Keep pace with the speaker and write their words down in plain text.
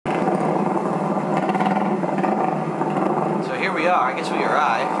are. I guess we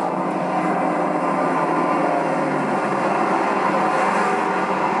arrived.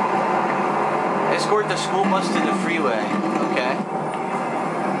 Escort the school bus to the freeway. Okay.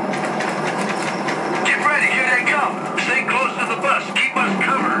 Get ready, here they come. Stay close to the bus. Keep us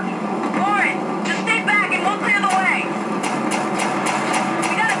covered. Lauren, just stay back and we'll clear the way.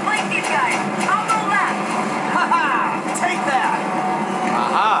 We gotta flank these guys. I'll go left. Haha! Take that!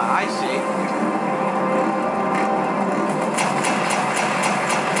 Aha, I see.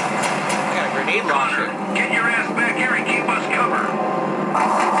 I got a grenade launcher. Connor, get your ass back here and keep us covered.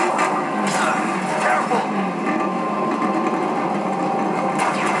 Careful!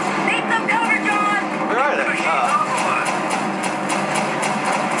 Need some cover, John. Where are they? Machine's on the line.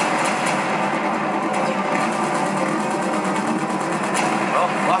 Well,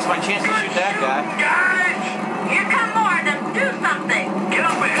 lost my chance to shoot that guy. Guys! Here come more of them. Do something. Get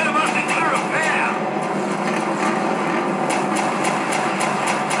up ahead of us and clear a path.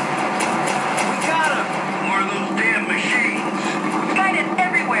 We got him! More of those damn machines. Guidance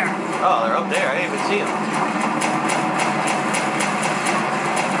everywhere. Oh, they're up there. I didn't even see them.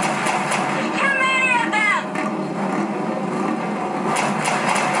 There's too many of them.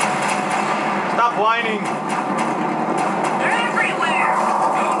 Stop whining. They're everywhere.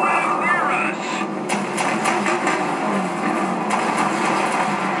 Don't let them near us.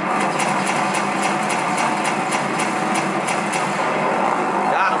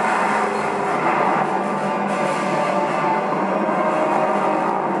 Got him.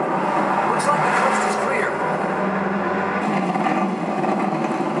 Looks like the coast is clear.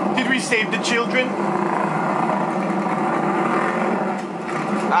 Did we save the children?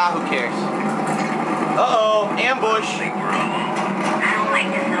 Ah, who cares? Uh-oh, ambush. I think we're alone. I don't like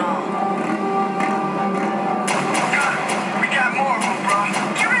this at all. Got it. We got more of them, bro.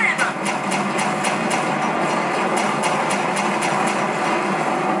 Get rid of them.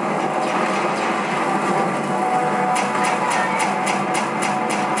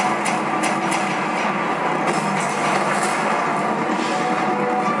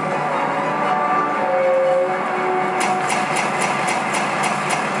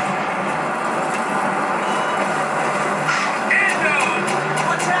 Endo!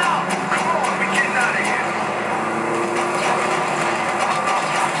 Watch out! Come on, we're getting out of here.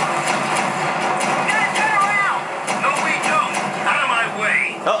 Gotta turn around. No, we don't. Out of my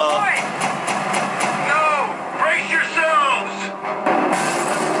way. Uh-oh. Lauren, No! Brace yourselves!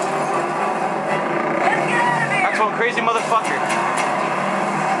 let's get out of here. That's one crazy motherfucker.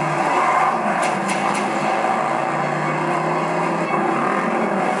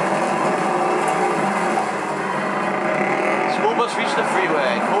 School bus reached the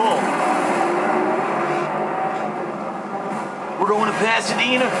freeway. Cool. We're going to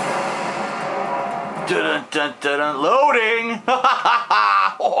Pasadena. Dun dun dun dun. Loading.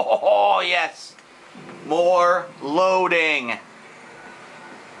 Oh yes. More loading.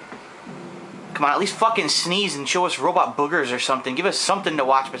 Come on, at least fucking sneeze and show us robot boogers or something. Give us something to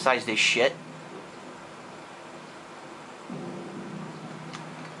watch besides this shit.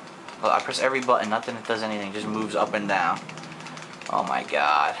 Well, I press every button, nothing that does anything, just moves up and down. Oh my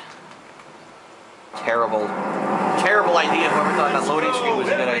god. Terrible. Terrible idea. Whoever thought that loading screen was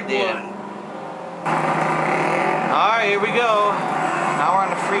a good idea. Alright, here we go. Now we're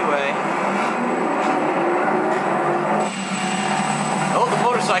on the freeway. Oh, the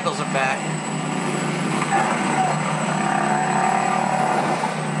motorcycles are back.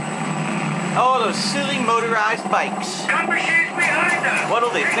 Oh, those silly motorized bikes. Got machines behind us.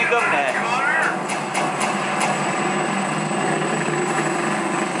 What'll they think of next? Connor.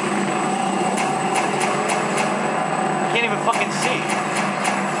 I can't even fucking see.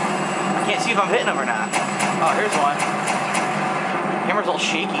 I can't see if I'm hitting them or not. Oh, here's one. Camera's all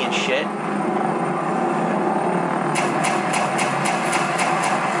shaky and shit.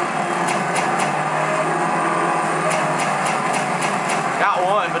 Got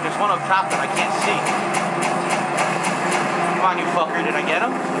one, but there's one up top that I can't see. Come on, you fucker. Did I get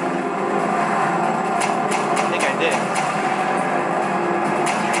him? I think I did.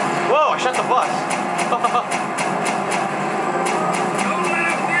 Whoa, I shut the bus. Don't let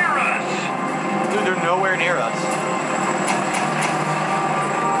them near us. Dude, they're nowhere near us.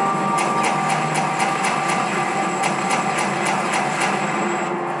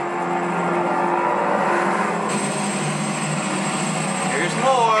 Here's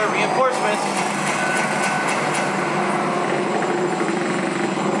more reinforcements.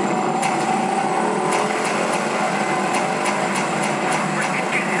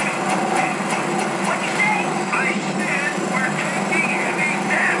 What'd you say? I said we're taking heavy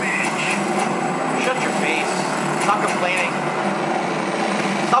damage. Shut your face. Stop complaining.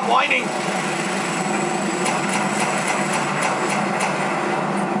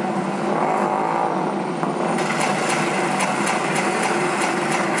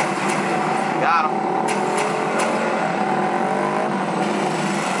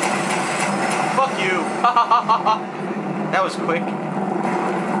 That was quick.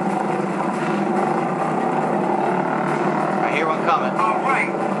 I hear one coming. All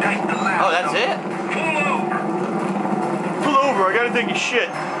right, that's the last. Oh, that's it? Pull over. Pull over, I gotta take a shit.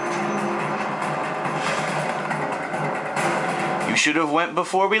 You should have went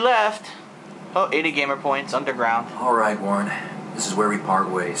before we left. Oh, 80 gamer points, underground. All right, Warren. This is where we part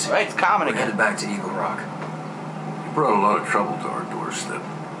ways. Right, it's common We're again. headed back to Eagle Rock. You brought a lot of trouble to our doorstep.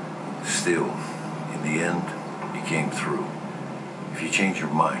 Still, in the end, you came through. If you change your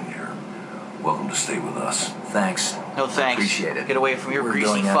mind, you're welcome to stay with us. Thanks. No thanks. Appreciate it. Get away from your We're greasy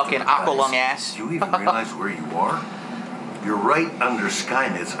going after fucking the guys. aqualung ass. Do you even realize where you are? You're right under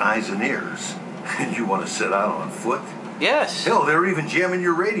Skynet's eyes and ears. And you want to set out on foot? Yes. Hell, they're even jamming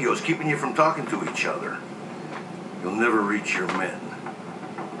your radios, keeping you from talking to each other. You'll never reach your men.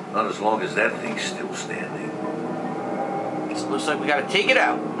 Not as long as that thing's still standing. It looks like we gotta take it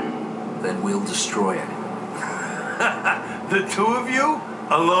out. Then we'll destroy it. The two of you?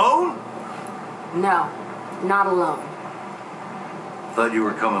 Alone? No, not alone. Thought you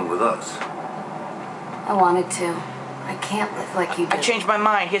were coming with us. I wanted to. I can't live like you do. I changed my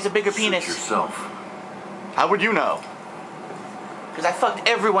mind. He has a bigger Suit penis. yourself. How would you know? Because I fucked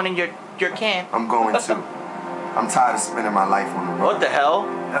everyone in your camp. I'm going to. I'm tired of spending my life on the road. What the hell?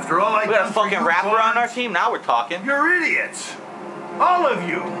 After all I We got a done for fucking you, rapper on our Barnes, team? Now we're talking. You're idiots. All of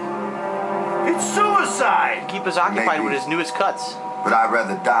you. It's suicide. Keep us occupied Maybe. with his newest cuts. But I'd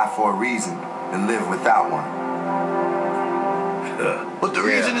rather die for a reason than live without one. But the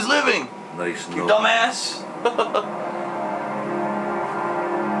reason is living. Nice You note. dumbass.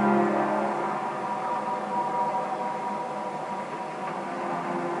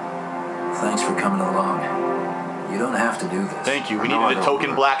 Thanks for coming along. You don't have to do this. Thank you. We I know I needed a don't, token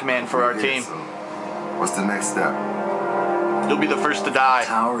but black man for our we team. did, so what's the next step? You'll be the first to die.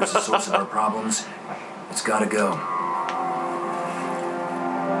 Tower is the source of our problems. It's gotta go.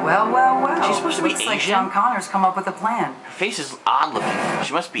 Well, well, well. She's supposed to be Looks like Asian. John Connor's come up with a plan. Her face is odd looking.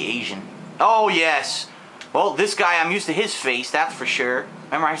 She must be Asian. Oh, yes. Well, this guy, I'm used to his face, that's for sure.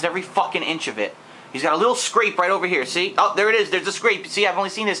 Memorized every fucking inch of it. He's got a little scrape right over here, see? Oh, there it is. There's a scrape. See, I've only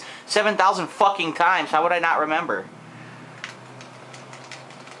seen this 7,000 fucking times. How would I not remember?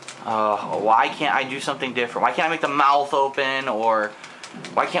 Why can't I do something different? Why can't I make the mouth open? Or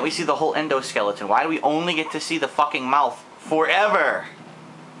why can't we see the whole endoskeleton? Why do we only get to see the fucking mouth forever?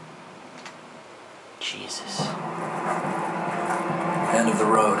 Jesus. End of the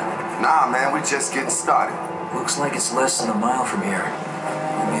road. Nah, man, we just getting started. Looks like it's less than a mile from here.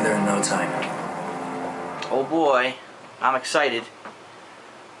 We'll be there in no time. Oh boy. I'm excited.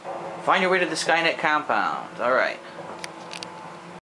 Find your way to the Skynet compound. Alright.